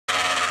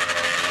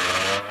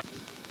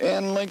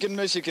In Lincoln,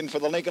 Michigan for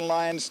the Lincoln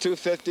Lions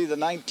 250, the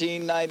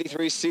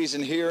 1993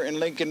 season here in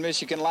Lincoln,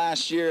 Michigan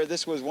last year.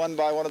 This was won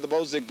by one of the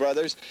Bozick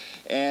brothers,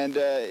 and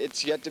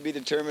it's yet to be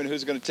determined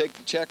who's going to take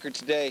the checker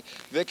today.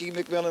 Vicki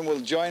McMillan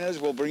will join us.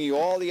 We'll bring you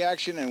all the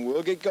action, and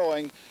we'll get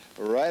going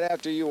right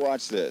after you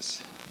watch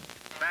this.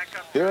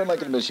 Here in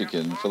Lincoln,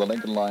 Michigan for the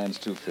Lincoln Lions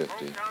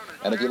 250.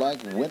 And if you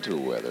like winter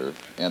weather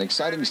and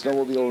exciting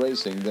snowmobile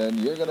racing, then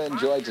you're going to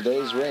enjoy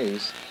today's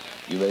race.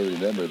 You may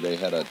remember they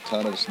had a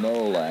ton of snow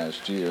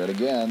last year, and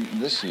again,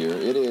 this year,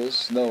 it is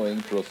snowing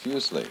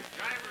profusely.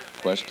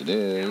 Question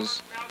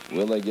is,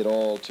 will they get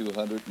all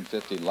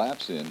 250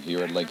 laps in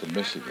here at Lincoln,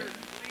 Michigan?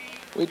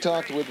 We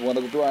talked with one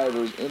of the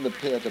drivers in the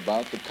pit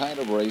about the kind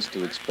of race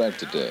to expect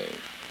today.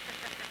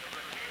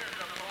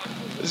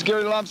 This is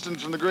Gary Lumsden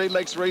from the Great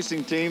Lakes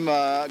Racing Team,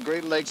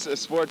 Great Lakes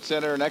Sports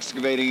Center and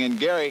Excavating. And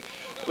Gary,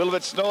 a little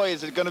bit snowy.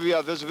 Is it going to be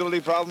a visibility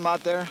problem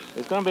out there?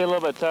 It's going to be a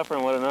little bit tougher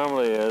than what it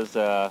normally is.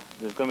 There's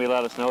going to be a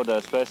lot of snow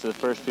dust, especially the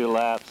first few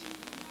laps.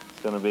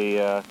 It's going to be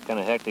kind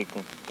of hectic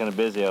and kind of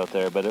busy out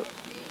there. But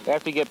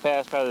after you get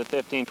past probably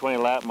the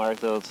 15-20 lap mark,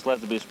 the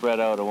sleds will be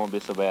spread out. It won't be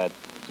so bad.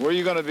 Where are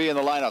you going to be in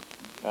the lineup?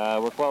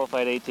 We're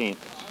qualified 18th.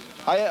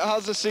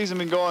 How's the season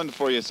been going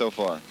for you so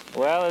far?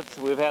 Well,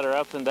 we've had our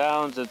ups and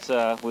downs.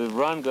 We've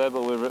run good,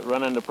 but we've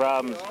run into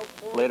problems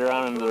later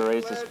on in the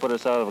race. It's put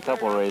us out of a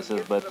couple of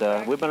races,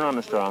 but we've been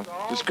running strong.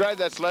 Describe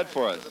that sled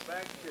for us.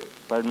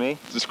 Pardon me?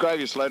 Describe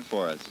your sled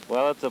for us.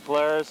 Well, it's a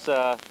Polaris.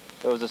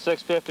 It was a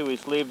 650 we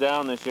sleeved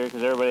down this year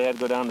because everybody had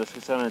to go down to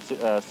 600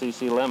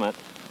 cc limit.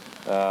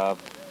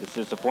 It's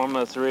just a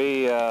Formula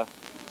 3,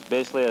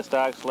 basically a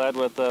stock sled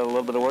with a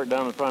little bit of work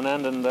down the front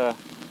end and a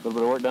little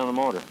bit of work down the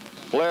motor.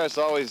 Polaris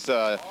always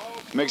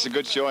makes a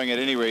good showing at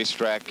any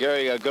racetrack.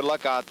 Gary, good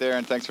luck out there,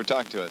 and thanks for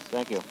talking to us.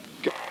 Thank you.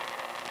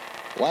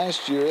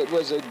 Last year, it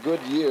was a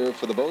good year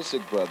for the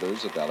Bozick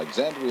brothers of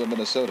Alexandria,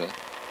 Minnesota.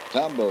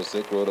 Tom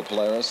Bozick rode a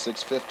Polaris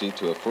 650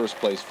 to a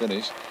first-place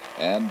finish,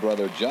 and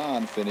brother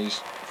John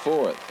finished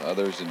fourth.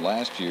 Others in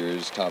last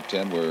year's top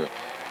 10 were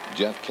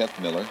Jeff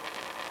Kethmiller,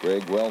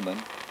 Greg Wellman,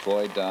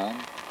 Troy Don,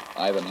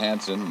 Ivan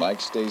Hansen, Mike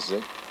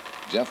Stasek,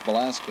 Jeff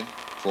Malaska,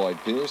 Floyd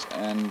Pierce,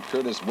 and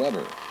Curtis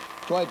Weber.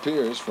 Troy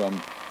Pierce from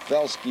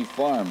Felsky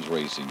Farms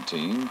Racing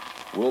Team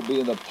will be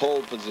in the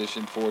pole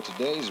position for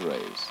today's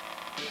race.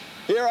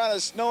 Here on a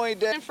snowy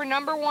day. For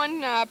number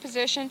 1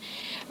 position,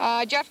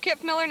 Jeff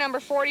Kipmiller, number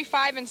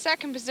 45 in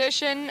second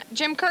position,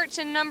 Jim Kurtz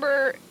in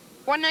number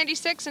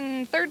 196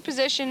 in third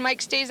position, Mike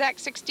Stazak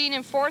 16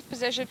 in fourth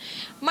position.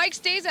 Mike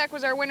Stazak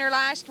was our winner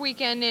last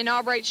weekend in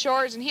Albright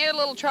Shores, and he had a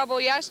little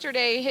trouble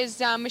yesterday. His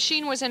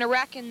machine was in a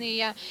wreck in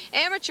the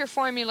amateur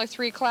Formula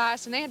 3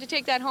 class, and they had to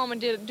take that home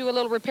and do a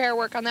little repair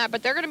work on that,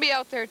 but they're going to be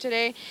out there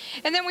today.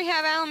 And then we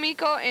have Alan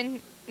Miko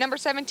in number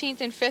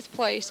 17th in 5th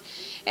place.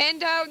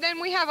 And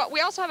then we had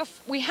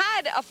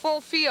a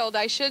full field,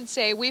 I should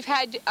say. We've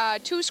had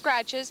 2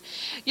 scratches.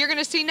 You're going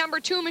to see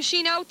number 2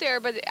 machine out there,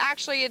 but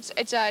actually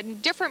it's a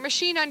different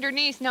machine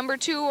underneath. Number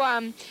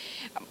 2,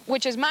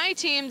 which is my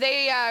team,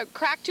 they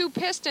cracked 2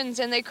 pistons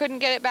and they couldn't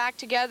get it back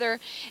together.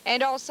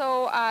 And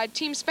also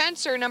Team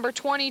Spencer, number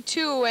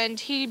 22, and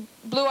he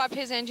blew up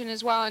his engine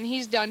as well, and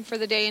he's done for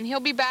the day, and he'll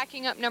be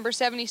backing up number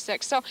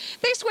 76. So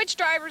they switch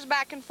drivers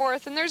back and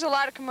forth, and there's a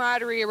lot of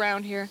camaraderie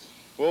around here.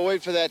 We'll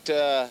wait for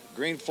that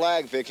green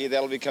flag, Vicki.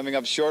 That'll be coming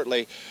up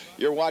shortly.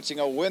 You're watching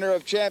a winner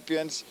of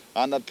champions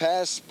on the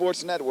Pass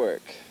Sports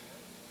Network.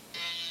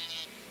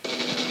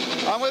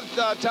 I'm with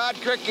Todd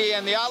Crickey,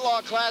 and the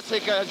Outlaw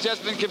Classic has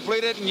just been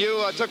completed, and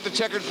you took the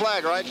checkered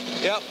flag, right?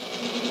 Yep.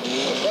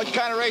 What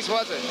kind of race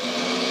was it?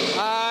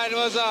 It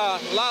was a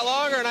lot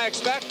longer than I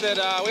expected.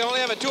 We only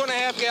have a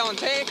 2.5-gallon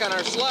tank on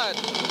our sled,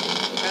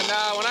 and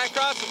when I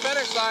crossed the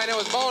finish line, it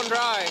was bone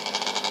dry.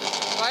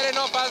 I didn't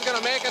know if I was going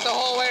to make it the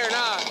whole way or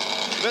not.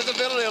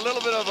 Visibility a little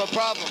bit of a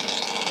problem.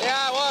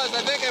 Yeah, it was.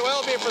 I think it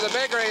will be for the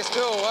big race, too.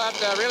 We'll have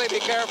to really be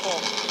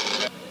careful.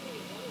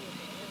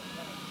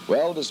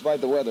 Well, despite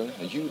the weather,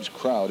 a huge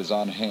crowd is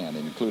on hand,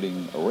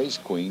 including a race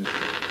queen.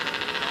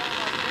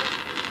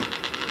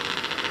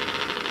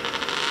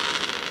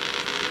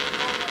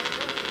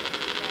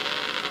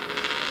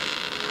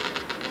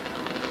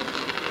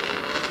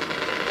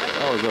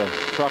 That was a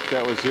truck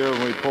that was here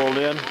when we pulled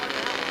in.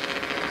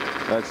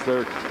 That's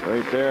their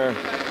right there.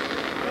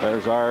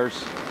 There's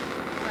ours.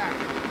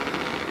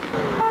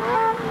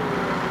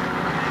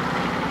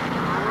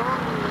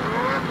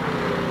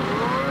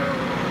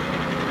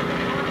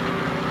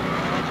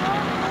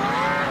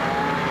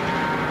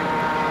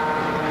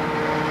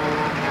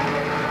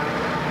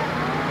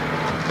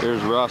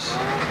 Here's Russ,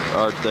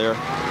 Art there.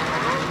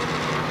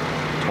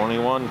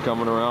 21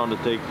 coming around to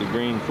take the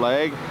green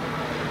flag.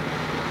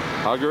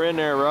 Hug her in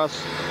there,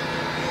 Russ.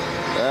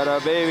 Atta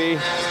baby.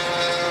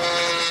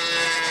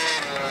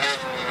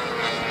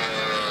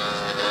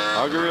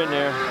 Hug her in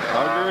there.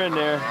 Hug her in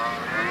there.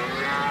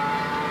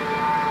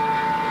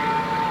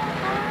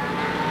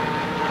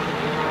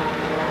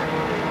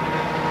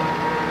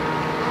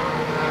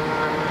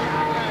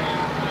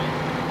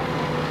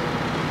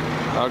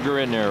 Hug her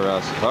in there,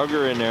 Russ. Hug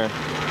her in there.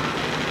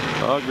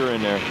 Hug her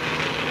in there.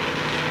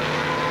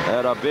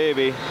 Atta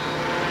baby.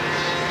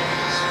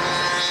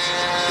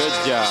 Good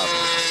job.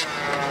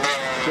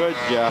 Good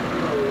job.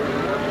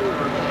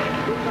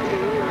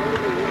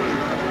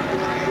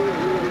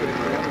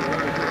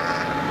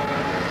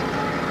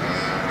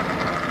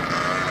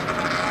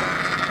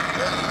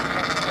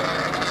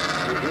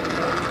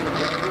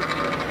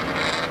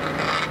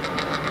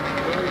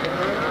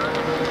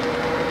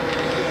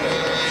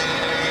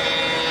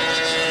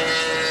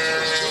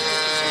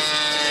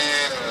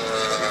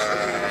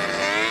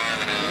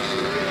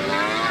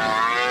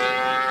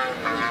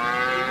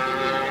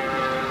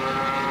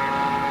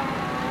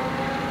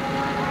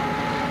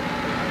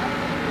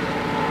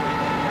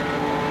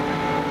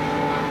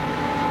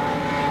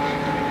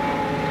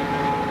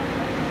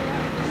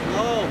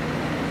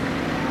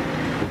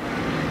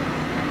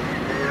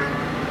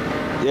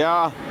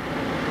 Yeah.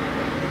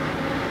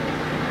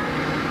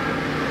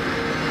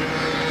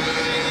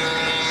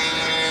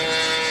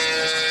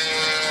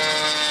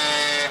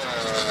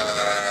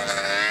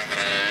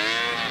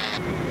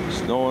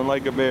 Snowing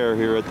like a bear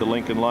here at the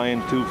Lincoln Lion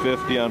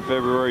 250 on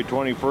February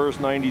 21st,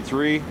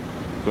 93. It's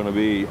going to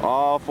be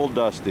awful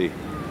dusty.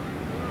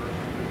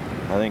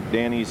 I think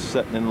Danny's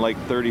sitting in like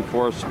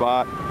 34th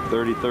spot,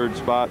 33rd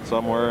spot,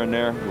 somewhere in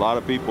there. A lot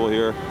of people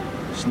here.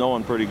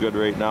 Snowing pretty good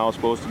right now.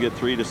 Supposed to get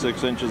 3 to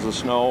 6 inches of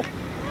snow.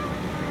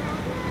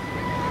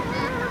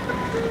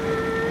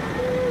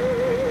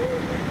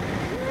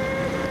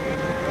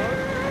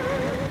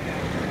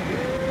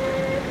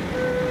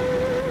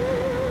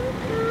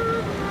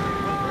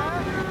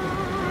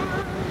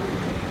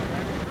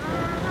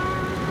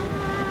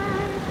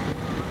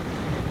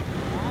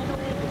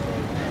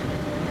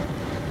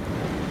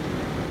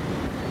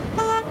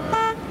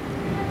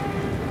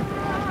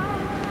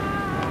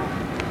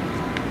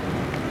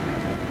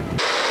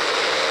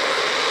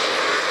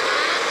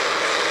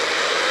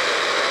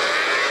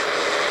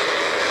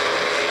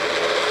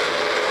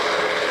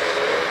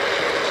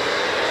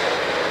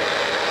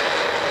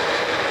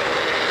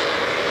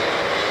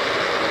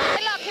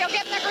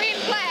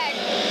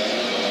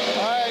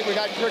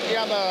 Tricky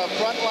on the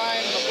front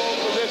line, the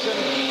pole position,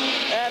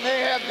 and they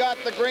have got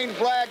the green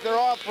flag. They're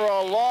off for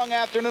a long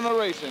afternoon of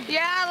racing.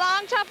 Yeah,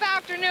 long, tough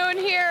afternoon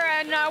here,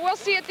 and we'll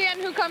see at the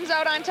end who comes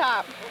out on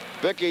top.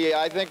 Vicki,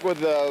 I think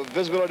with the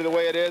visibility the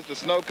way it is, the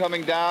snow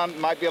coming down,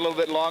 might be a little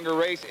bit longer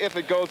race if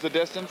it goes the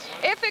distance.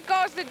 If it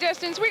goes the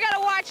distance, we got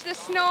to watch the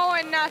snow,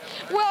 and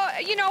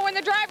we'll, you know, when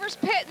the drivers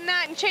pit and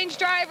that and change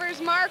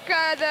drivers, Mark,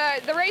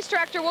 the race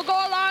director, will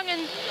go along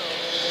and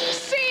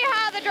see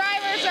how the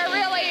drivers are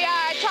really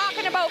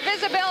talking about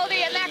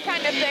visibility and that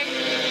kind of thing.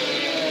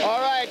 All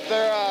right,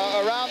 they're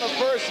around the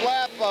first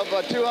lap of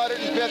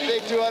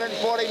 250,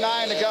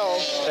 249 to go.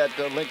 At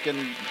the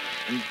Lincoln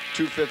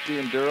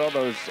 250 Enduro,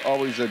 there's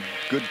always a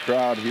good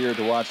crowd here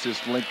to watch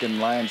this Lincoln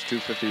Lions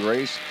 250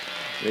 race.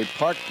 They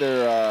parked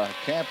their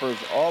campers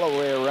all the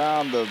way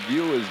around. The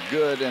view is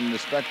good, and the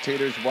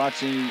spectators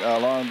watching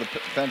along the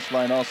fence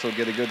line also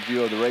get a good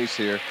view of the race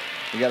here.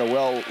 We got a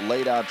well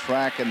laid out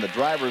track, and the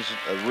drivers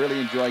really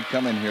enjoy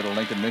coming here to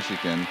Lincoln,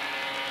 Michigan.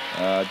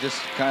 Just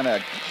kind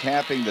of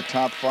capping the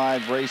top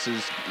 5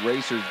 racers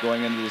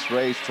going into this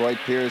race. Troy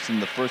Pierce in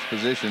the first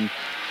position.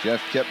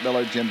 Jeff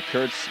Kippmiller, Jim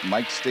Kurtz,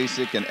 Mike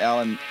Stasek, and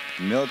Alan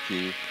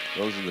Milkey.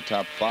 Those are the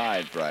top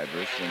 5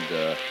 drivers,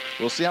 and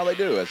we'll see how they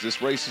do as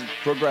this race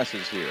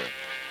progresses here.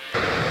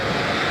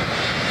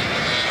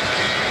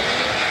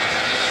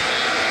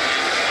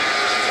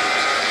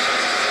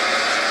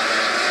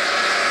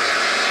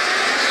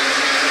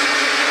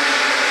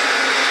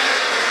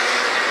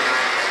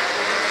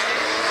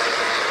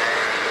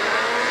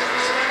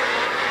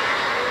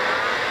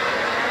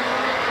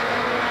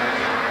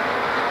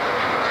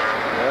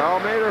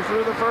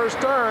 Through the first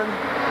turn.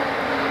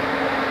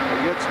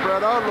 They get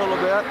spread out a little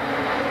bit.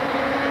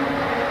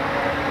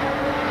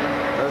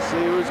 Let's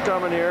see who's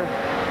coming here.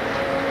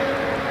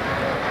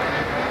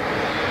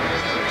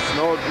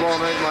 Snow's blowing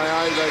right in my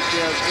eyes, I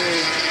can't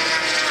see.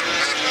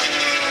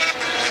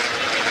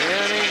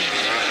 Danny.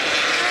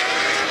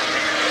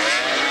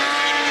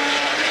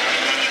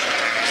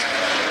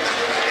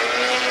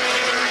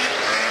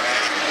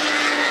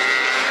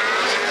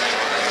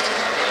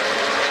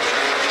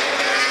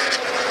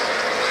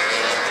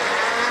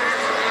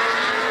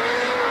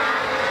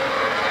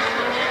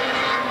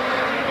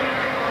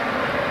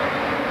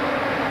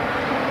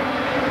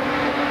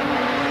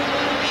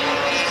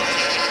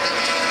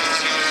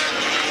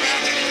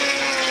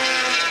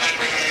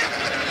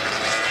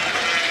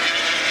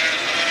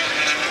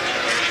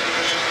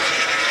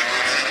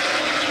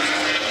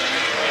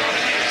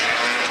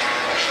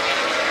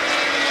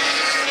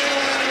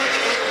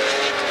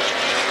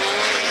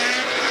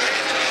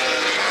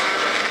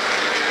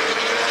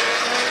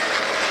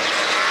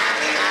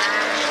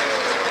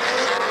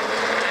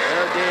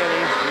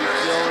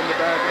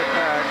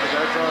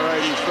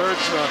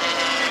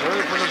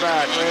 Third from the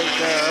back, right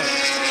there.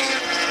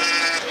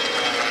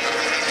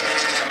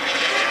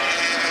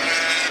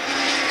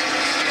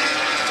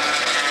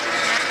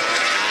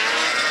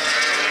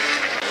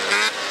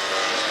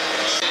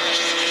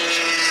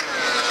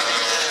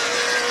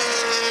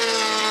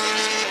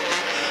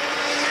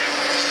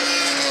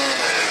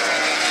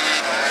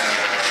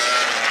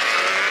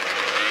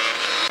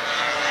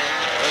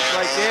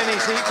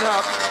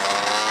 up.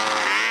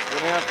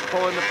 Gonna have to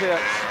pull in the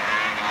pits.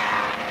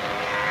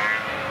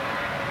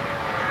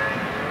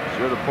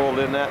 Should have pulled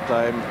in that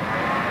time.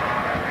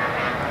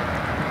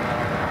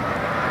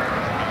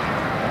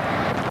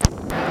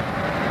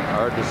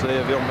 Hard to say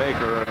if he'll make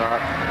her or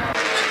not.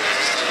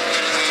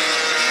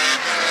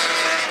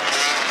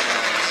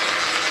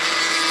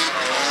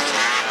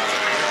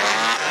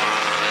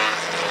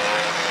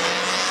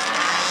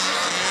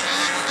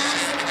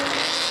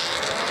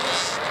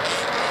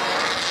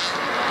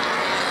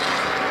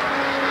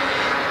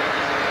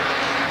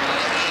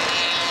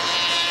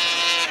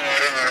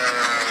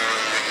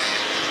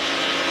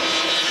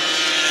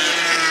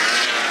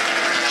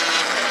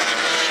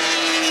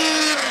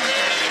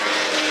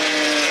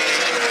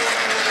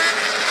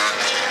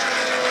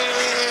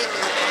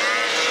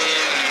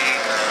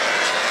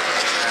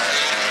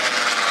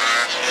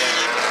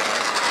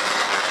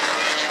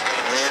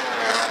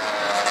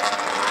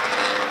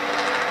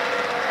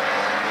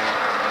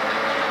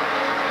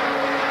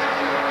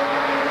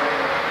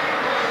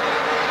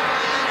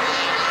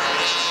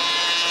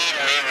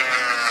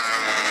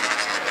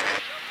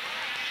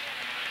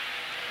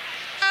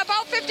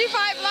 About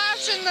 55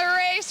 laps in the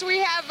race. We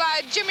have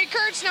Jimmy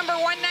Kurtz, number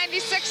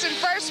 196, in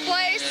first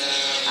place.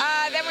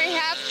 Then we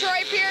have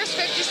Troy Pierce,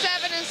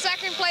 57, in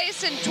second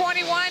place, and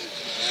 21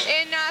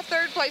 in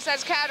third place.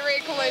 That's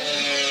Cadarette collision.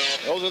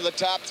 Those are the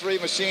top three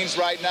machines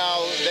right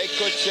now. They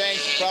could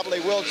change, probably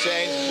will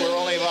change. We're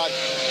only about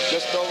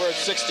just over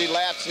 60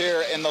 laps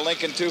here in the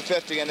Lincoln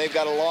 250, and they've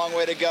got a long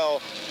way to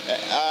go.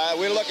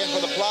 We're looking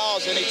for the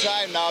plows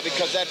anytime now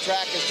because that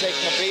track is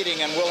taking a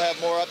beating, and we'll have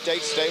more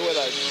updates. Stay with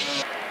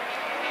us.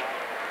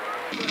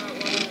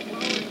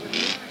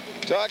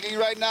 Talking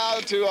right now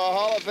to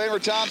Hall of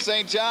Famer Tom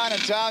St. John.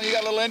 And Tom, you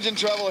got a little engine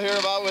trouble here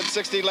about with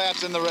 60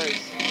 laps in the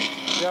race.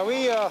 Yeah,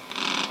 we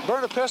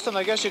burned a piston,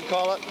 I guess you'd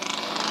call it.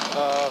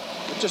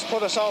 It just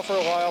put us out for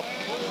a while.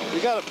 We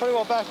got it pretty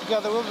well back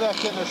together. We'll be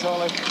back in there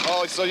shortly.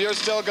 Oh, so you're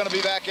still going to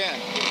be back in?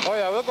 Oh,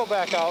 yeah, we'll go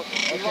back out.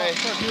 Okay.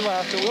 If you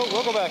have to,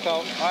 we'll go back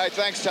out. All right,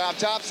 thanks, Tom.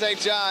 Tom St.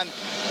 John,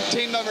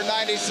 team number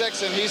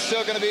 96, and he's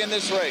still going to be in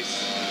this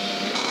race.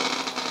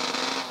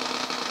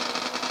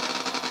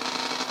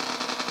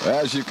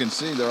 As you can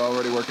see, they're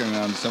already working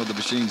on some of the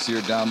machines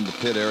here down in the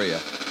pit area.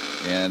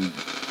 And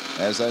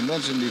as I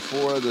mentioned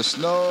before, the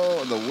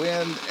snow, the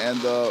wind, and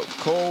the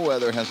cold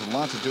weather has a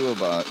lot to do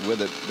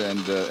with it. And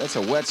it's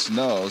a wet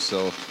snow,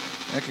 so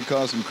that can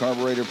cause some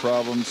carburetor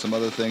problems, some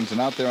other things. And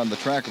out there on the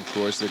track, of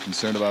course, they're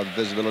concerned about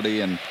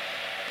visibility and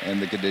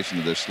the condition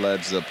of their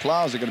sleds. The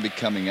plows are going to be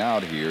coming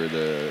out here.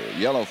 The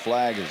yellow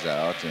flag is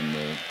out, and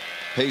the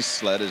pace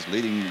sled is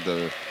leading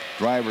the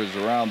drivers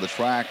around the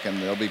track, and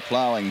they'll be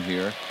plowing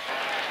here.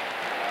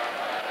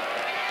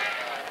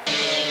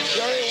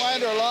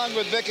 Along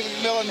with Vicki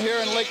McMillan here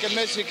in Lincoln,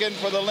 Michigan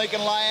for the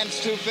Lincoln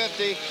Lions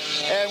 250.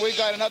 And we've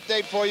got an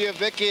update for you,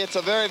 Vicki. It's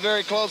a very,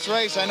 very close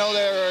race. I know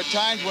there are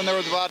times when there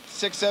was about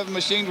 6, 7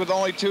 machines with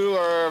only 2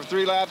 or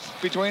 3 laps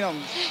between them.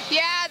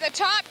 Yeah, the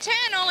top 10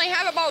 only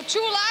have about 2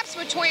 laps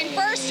between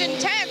first and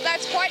 10th.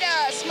 That's quite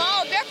a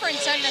small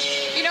difference. And,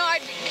 you know,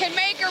 it can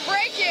make or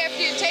break you if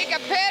you take a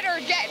pit or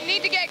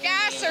need to get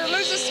gas or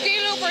lose a ski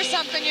loop or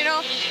something, you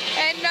know.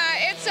 And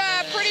it's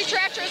pretty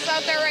treacherous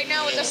out there right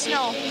now with the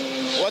snow.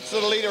 What's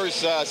the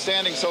leader's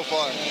standing so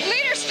far?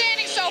 Leader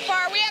standing so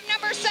far, we have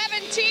number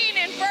 17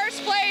 in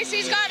first place.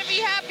 He's got to be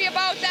happy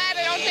about that.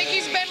 I don't think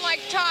he's been like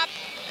top.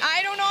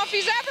 I don't know if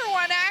he's ever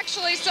won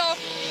actually, so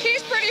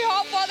he's pretty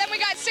hopeful. Then we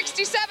got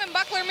 67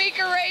 Buckler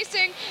Meeker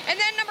Racing, and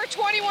then number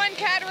 21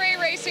 Cadarette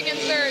Racing in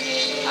third.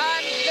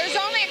 There's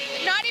only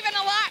not even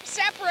a lot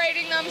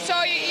separating them,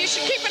 so you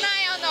should keep an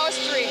eye on those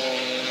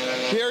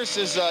 3. Pierce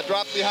is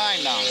dropped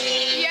behind now.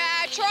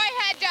 Yeah, Troy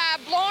had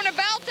blown a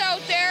belt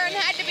out there and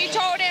had to be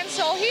towed in,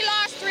 so he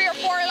lost 3 or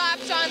 4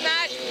 laps on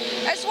that.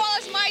 As well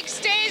as Mike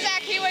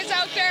Stazak, he was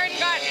out there and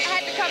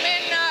had to come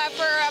in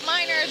for a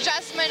minor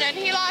adjustment, and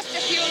he lost a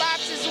few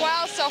laps as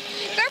well. So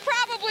they're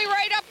probably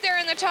right up there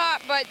in the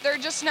top, but they're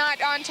just not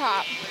on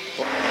top.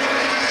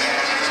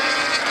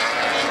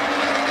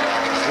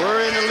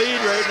 We're in the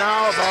lead right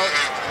now, about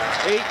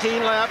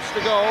 18 laps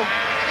to go.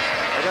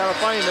 I gotta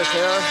find us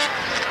here.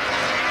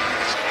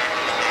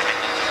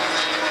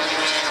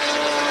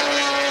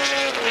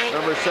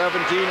 Number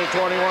 17 and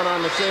 21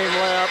 on the same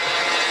lap.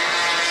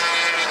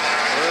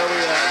 Where are we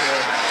at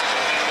here?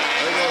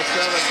 There goes 17.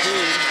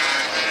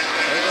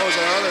 There goes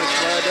the other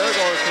sled. There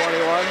goes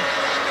 21.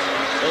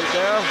 Right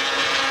there.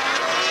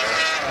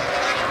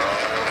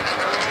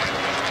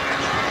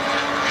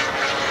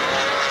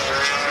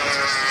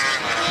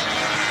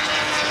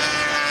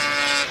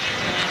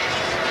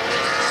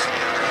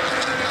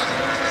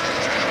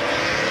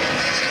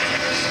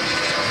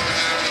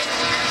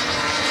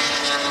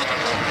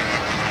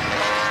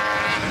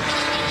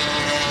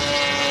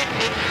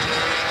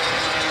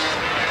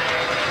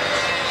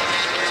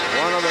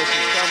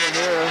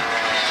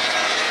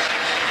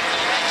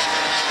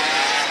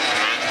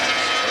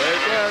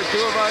 Two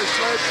of our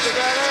sleds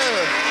together.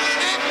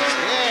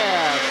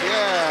 Yes,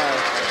 yes.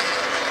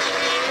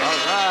 All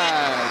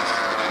right.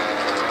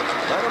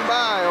 Let them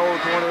by,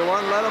 old 21.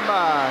 Let him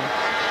by.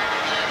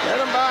 Let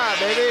him by,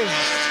 baby.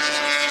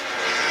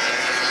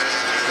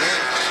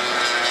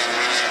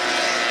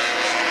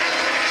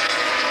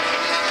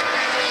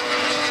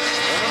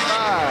 Let him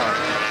by.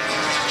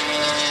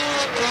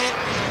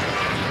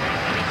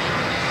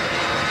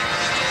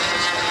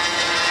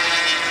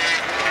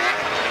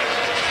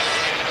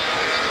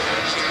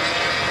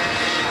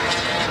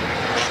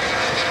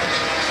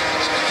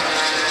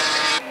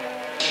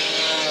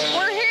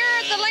 We're here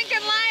at the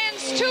Lincoln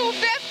Lions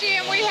 250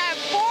 and we have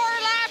 4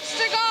 laps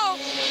to go.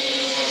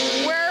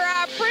 We're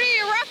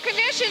pretty rough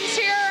conditions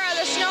here.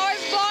 The snow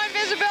is blowing,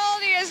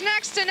 visibility is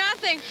next to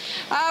nothing.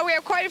 We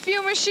have quite a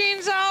few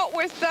machines out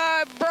with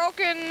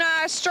broken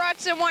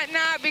struts and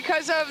whatnot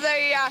because of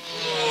the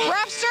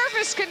rough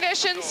surface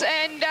conditions,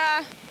 and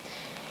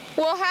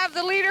we'll have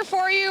the leader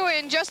for you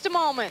in just a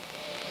moment.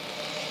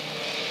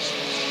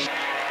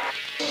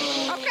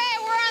 Okay,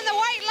 we're on the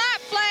white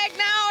lap flag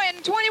now,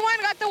 and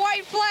 21 got the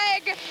white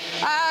flag.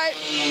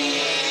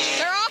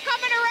 They're all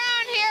coming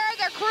around here.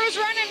 Their crew's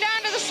running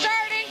down to the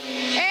starting,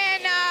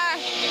 and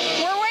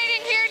we're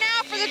waiting here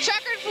now for the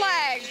checkered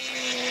flag.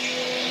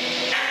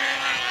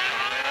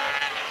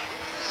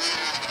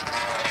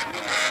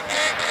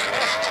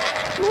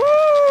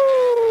 Woo!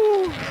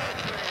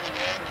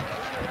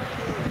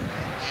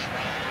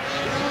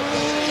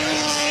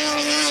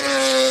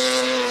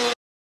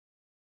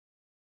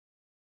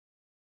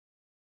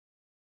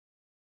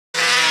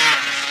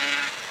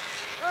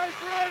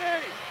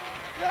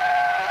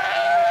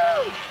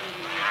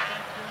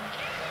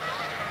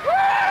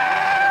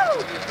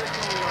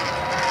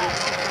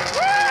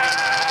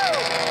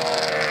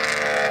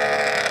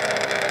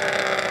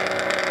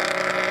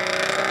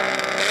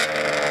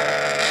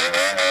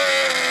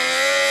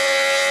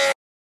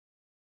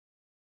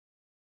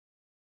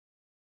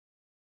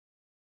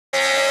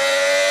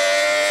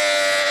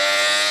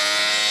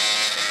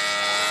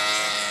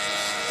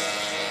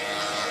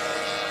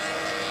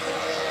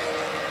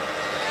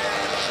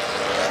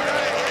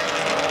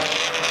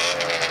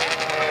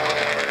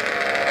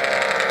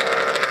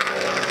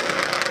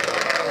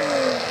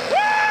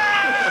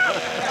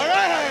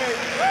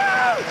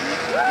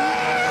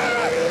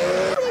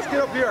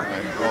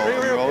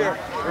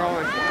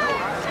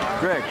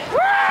 Greg.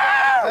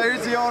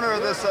 Here's the owner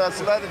of this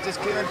sled that just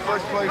came in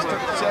first place,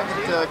 took the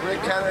second. Greg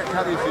Cadarette,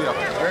 how do you feel?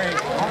 Great.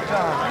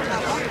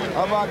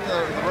 How about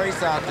the race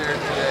out there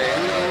today?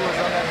 Who was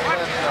on that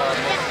sled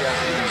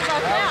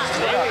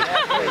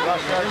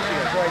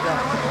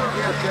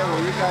Okay,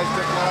 well, you guys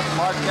took that up.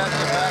 Mark got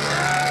the back.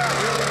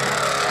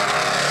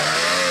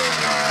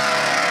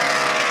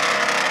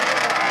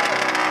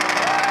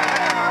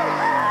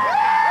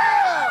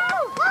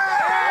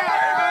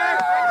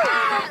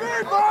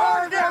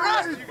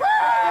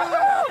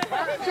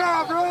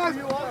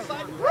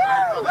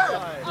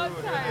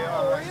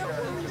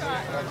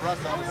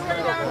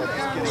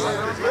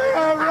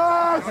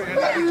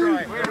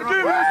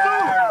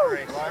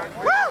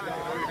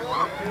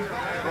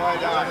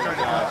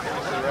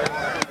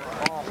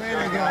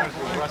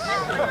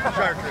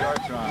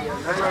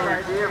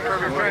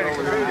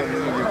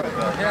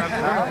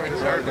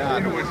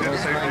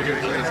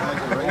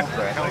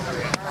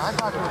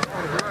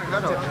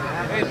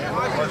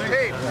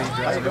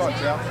 How you doing,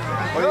 Jeff?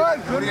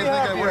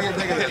 What do you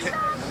think of this?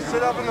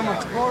 Sit up in the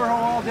motorhome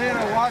all day and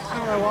I watched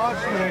them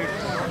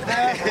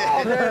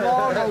all day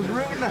long. I was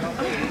rooting.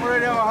 I'm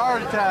ready to have a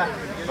heart attack.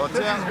 Well,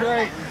 This is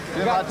great.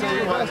 You got two of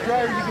the best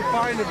drivers you can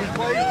find to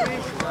replace me.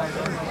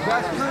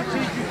 Best crew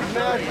chief you can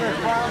imagine. Their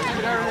clowns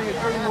and everything.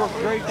 Everything worked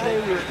great today.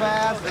 You're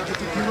fast.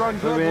 You run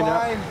good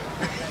line.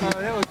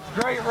 It was a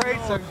great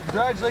race. So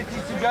congratulate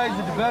these two guys.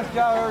 You're the best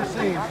guy I've ever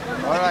seen.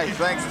 All right,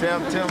 thanks,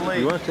 Tim. Tim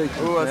Leeck,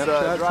 who was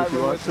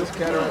driving with this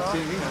Cadarette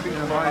team. He's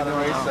speaking about the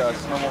race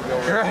snowmobile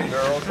with the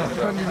girls.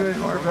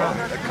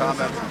 The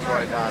comments is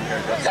right down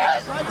here.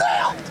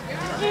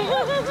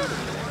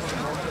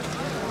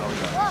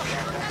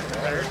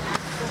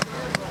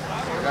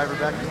 Driver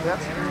back to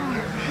steps?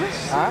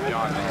 Huh?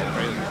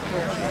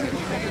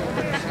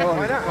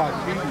 Why not?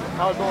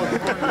 How's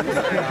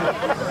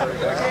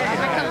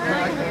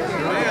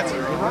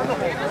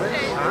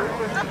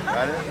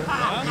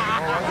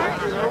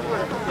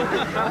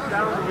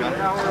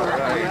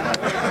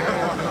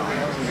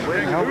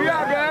Who you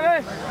got, baby?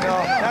 No,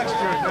 next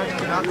year.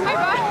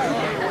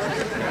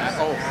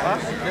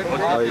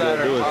 All you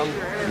gotta do is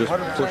just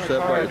push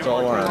that button. It's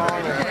all on.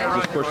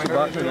 Just push the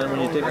button, and then when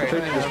you take the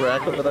picture, just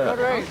rack it with that.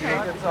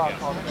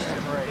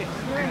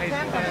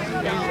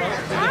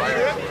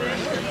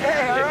 Hey,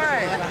 all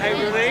right. Hey,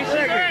 release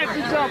it.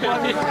 Good job,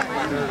 buddy.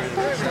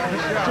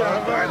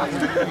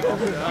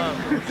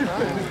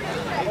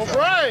 All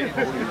right.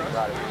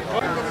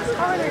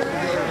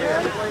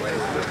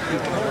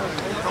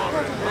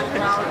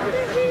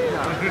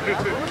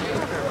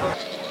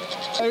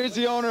 Here's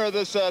the owner of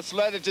this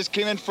sled that just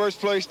came in first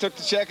place, took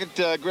the check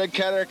at Greg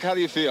Cadarette. How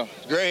do you feel?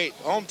 Great.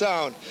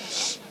 Hometown.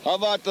 How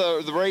about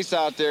the race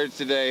out there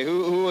today?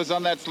 Who was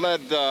on that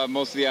sled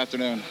most of the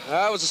afternoon?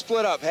 It was a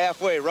split up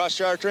halfway. Russ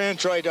Chartrand,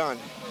 Troy Dunn.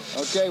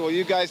 Okay, well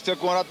you guys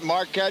took one up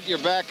Marquette. You're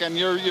back, and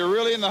you're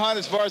really in the hunt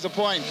as far as the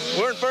points.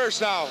 We're in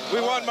first now.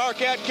 We won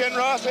Marquette, Ken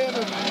Ross, and...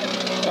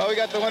 Oh, we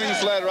got the winning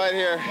sled right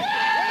here.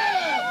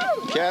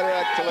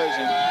 Cadarette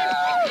collision.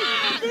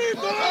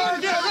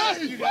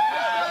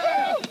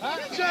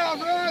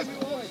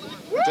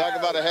 Talk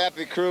about a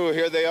happy crew.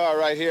 Here they are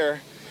right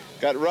here.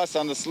 Got Russ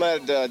on the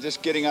sled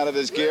just getting out of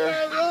his gear.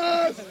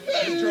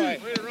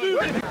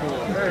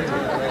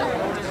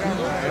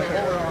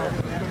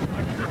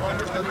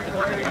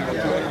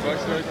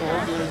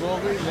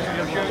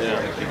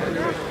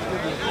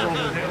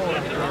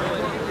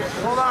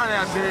 Hold on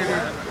now, baby.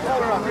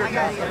 Hold on. I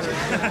got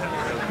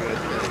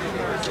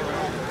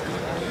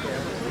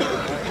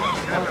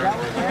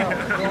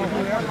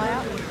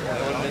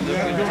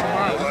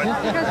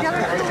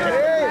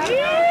you.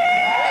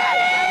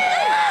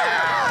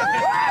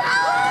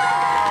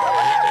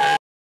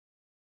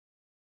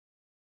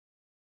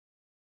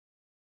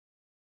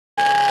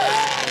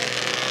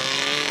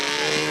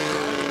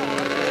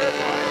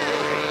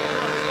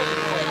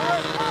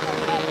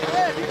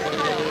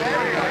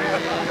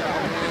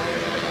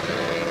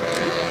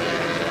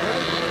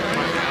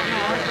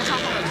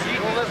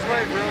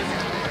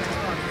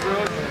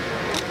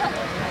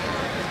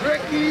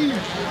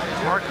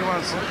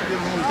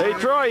 Hey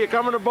Troy, you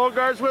coming to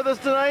Bogarts with us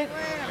tonight?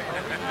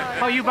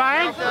 Oh, you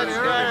buying?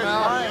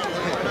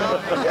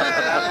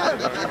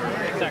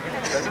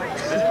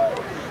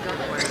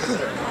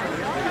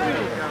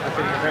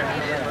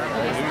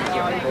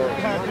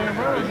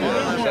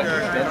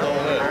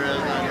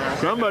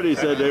 Somebody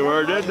said they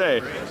were, didn't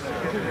they?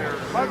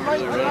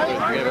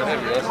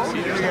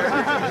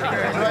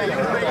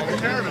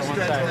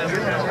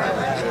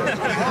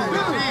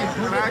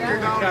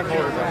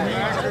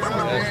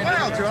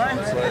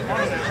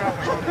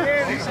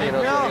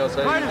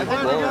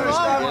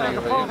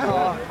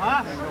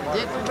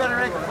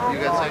 You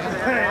got second?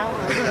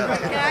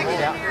 Can I get in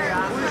here?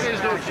 You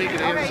guys don't shake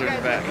it hands or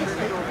back.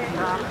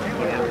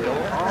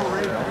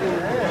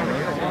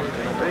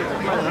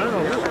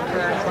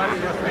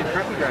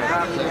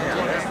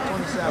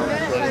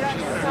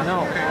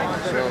 No.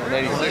 So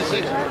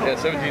 96, yeah,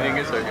 17 didn't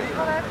get second.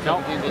 No.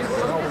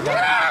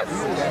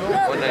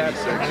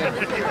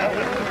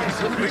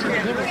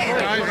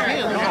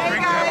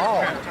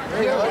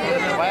 196.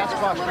 Last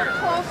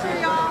closer,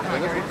 y'all. We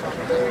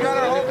got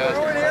our whole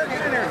crew in here.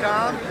 Get in here,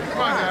 Tom.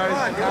 Come on,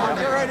 guys. Come on,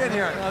 get right in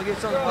here. I'll get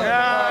some.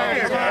 Yeah,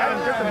 get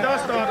the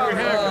dust off your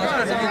head.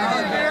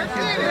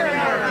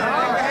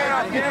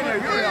 Get in there.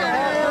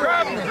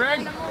 Grab him, Greg.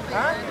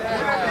 Huh?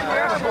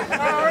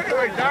 Oh,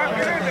 anyway, Tom,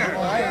 get in there.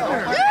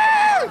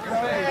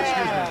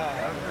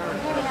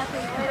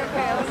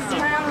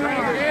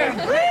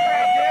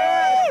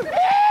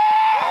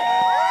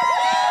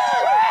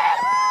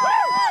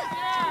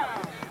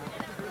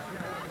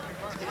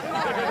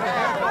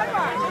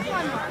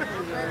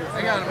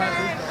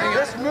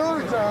 This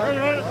moves on.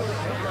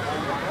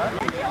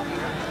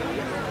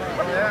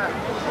 Yeah.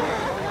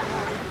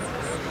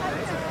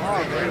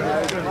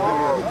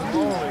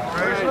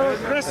 Where's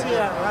Chrissy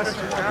at?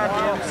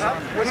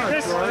 Where's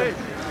Chrissy?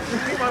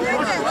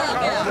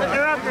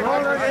 You're up there.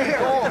 Hold her here.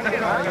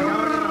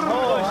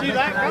 Oh, is she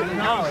that good?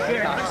 No.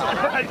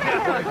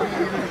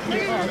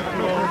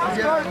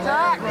 Start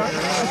attack.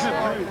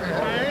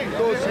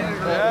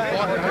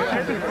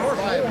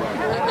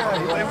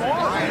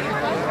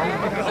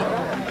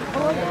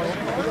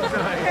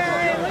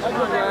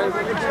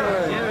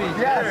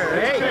 Yes.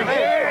 Hey,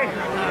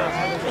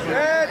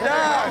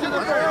 down to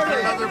the party.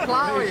 Another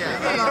plow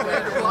yet. I thought we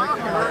had to plow.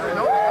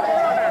 No.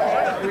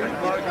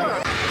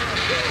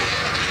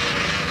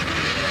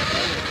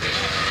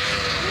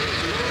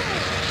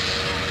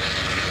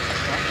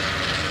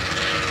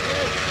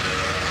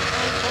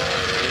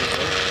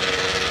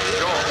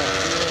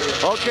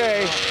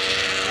 Okay.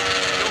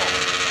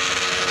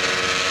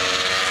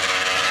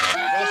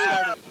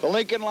 The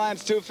Lincoln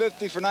Lions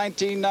 250 for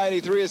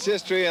 1993 is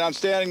history, and I'm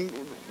standing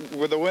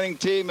with the winning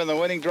team and the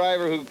winning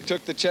driver who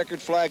took the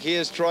checkered flag. He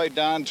is Troy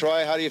Don.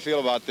 Troy, how do you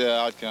feel about the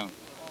outcome?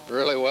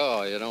 Really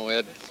well. You know, we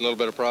had a little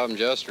bit of problems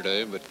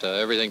yesterday, but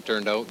everything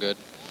turned out good.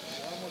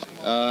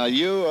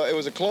 It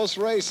was a close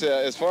race.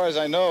 As far as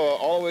I know,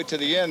 all the way to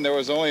the end, there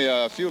was only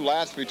a few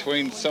laps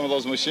between some of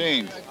those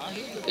machines.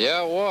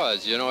 Yeah, it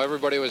was. You know,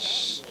 everybody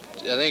was,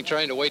 I think,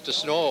 trying to wait the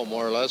snow,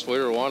 more or less. We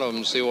were one of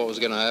them to see what was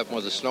going to happen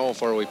with the snow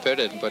before we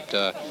pitted, but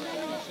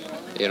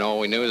you know,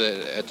 we knew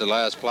that at the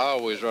last plow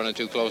we was running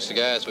too close to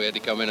gas. We had to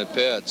come in and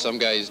pit. Some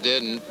guys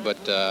didn't, but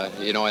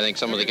you know, I think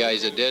some of the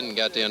guys that didn't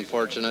got the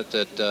unfortunate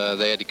that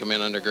they had to come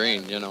in under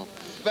green, you know.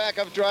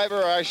 Backup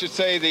driver, or I should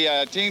say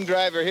the team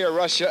driver here,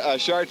 Russ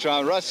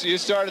Chartrand. Russ, you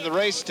started the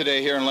race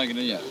today here in Lincoln,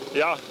 didn't you?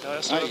 Yeah.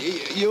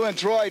 You and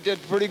Troy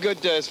did pretty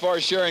good as far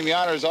as sharing the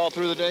honors all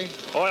through the day?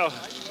 Oh, yeah.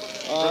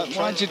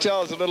 Why don't you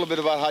tell us a little bit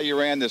about how you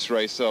ran this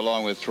race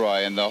along with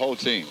Troy and the whole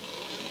team?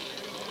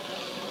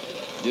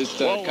 Just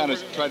kind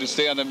of try to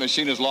stay on the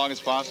machine as long as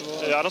possible?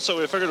 Yeah, that's what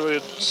we figured.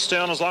 We'd stay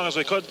on as long as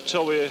we could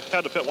till we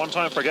had to pit one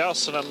time for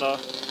gas, and then our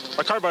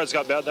carbides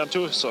got bad then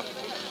too, so.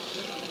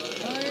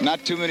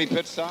 Not too many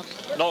pit stops?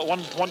 No,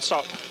 one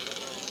stop.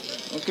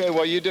 Okay,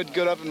 well, you did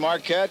good up in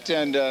Marquette,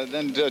 and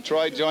then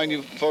Troy joined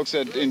you folks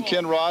in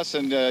Kinross,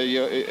 and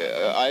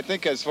I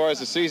think as far as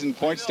the season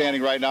point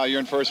standing right now, you're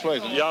in first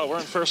place. Yeah, we're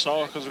in first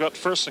now, because we got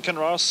first in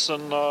Kinross,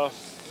 and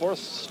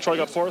fourth. Troy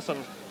got fourth,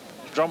 and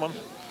Drummond.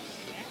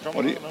 And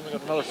then we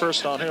got another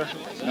first down here.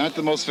 Not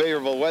the most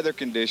favorable weather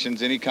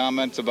conditions. Any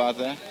comments about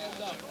that?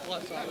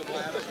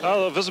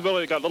 The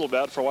visibility got a little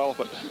bad for a while,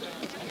 but.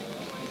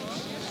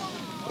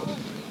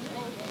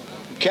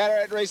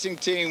 Cadarette Racing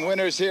Team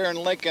winners here in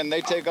Lincoln.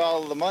 They take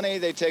all of the money,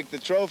 they take the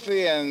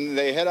trophy, and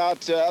they head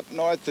out up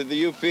north to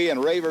the UP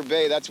and Raver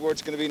Bay. That's where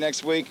it's going to be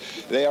next week.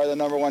 They are the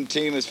 #1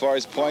 team as far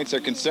as points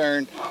are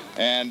concerned,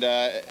 and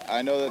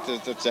I know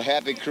that it's a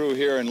happy crew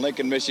here in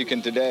Lincoln,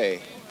 Michigan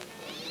today.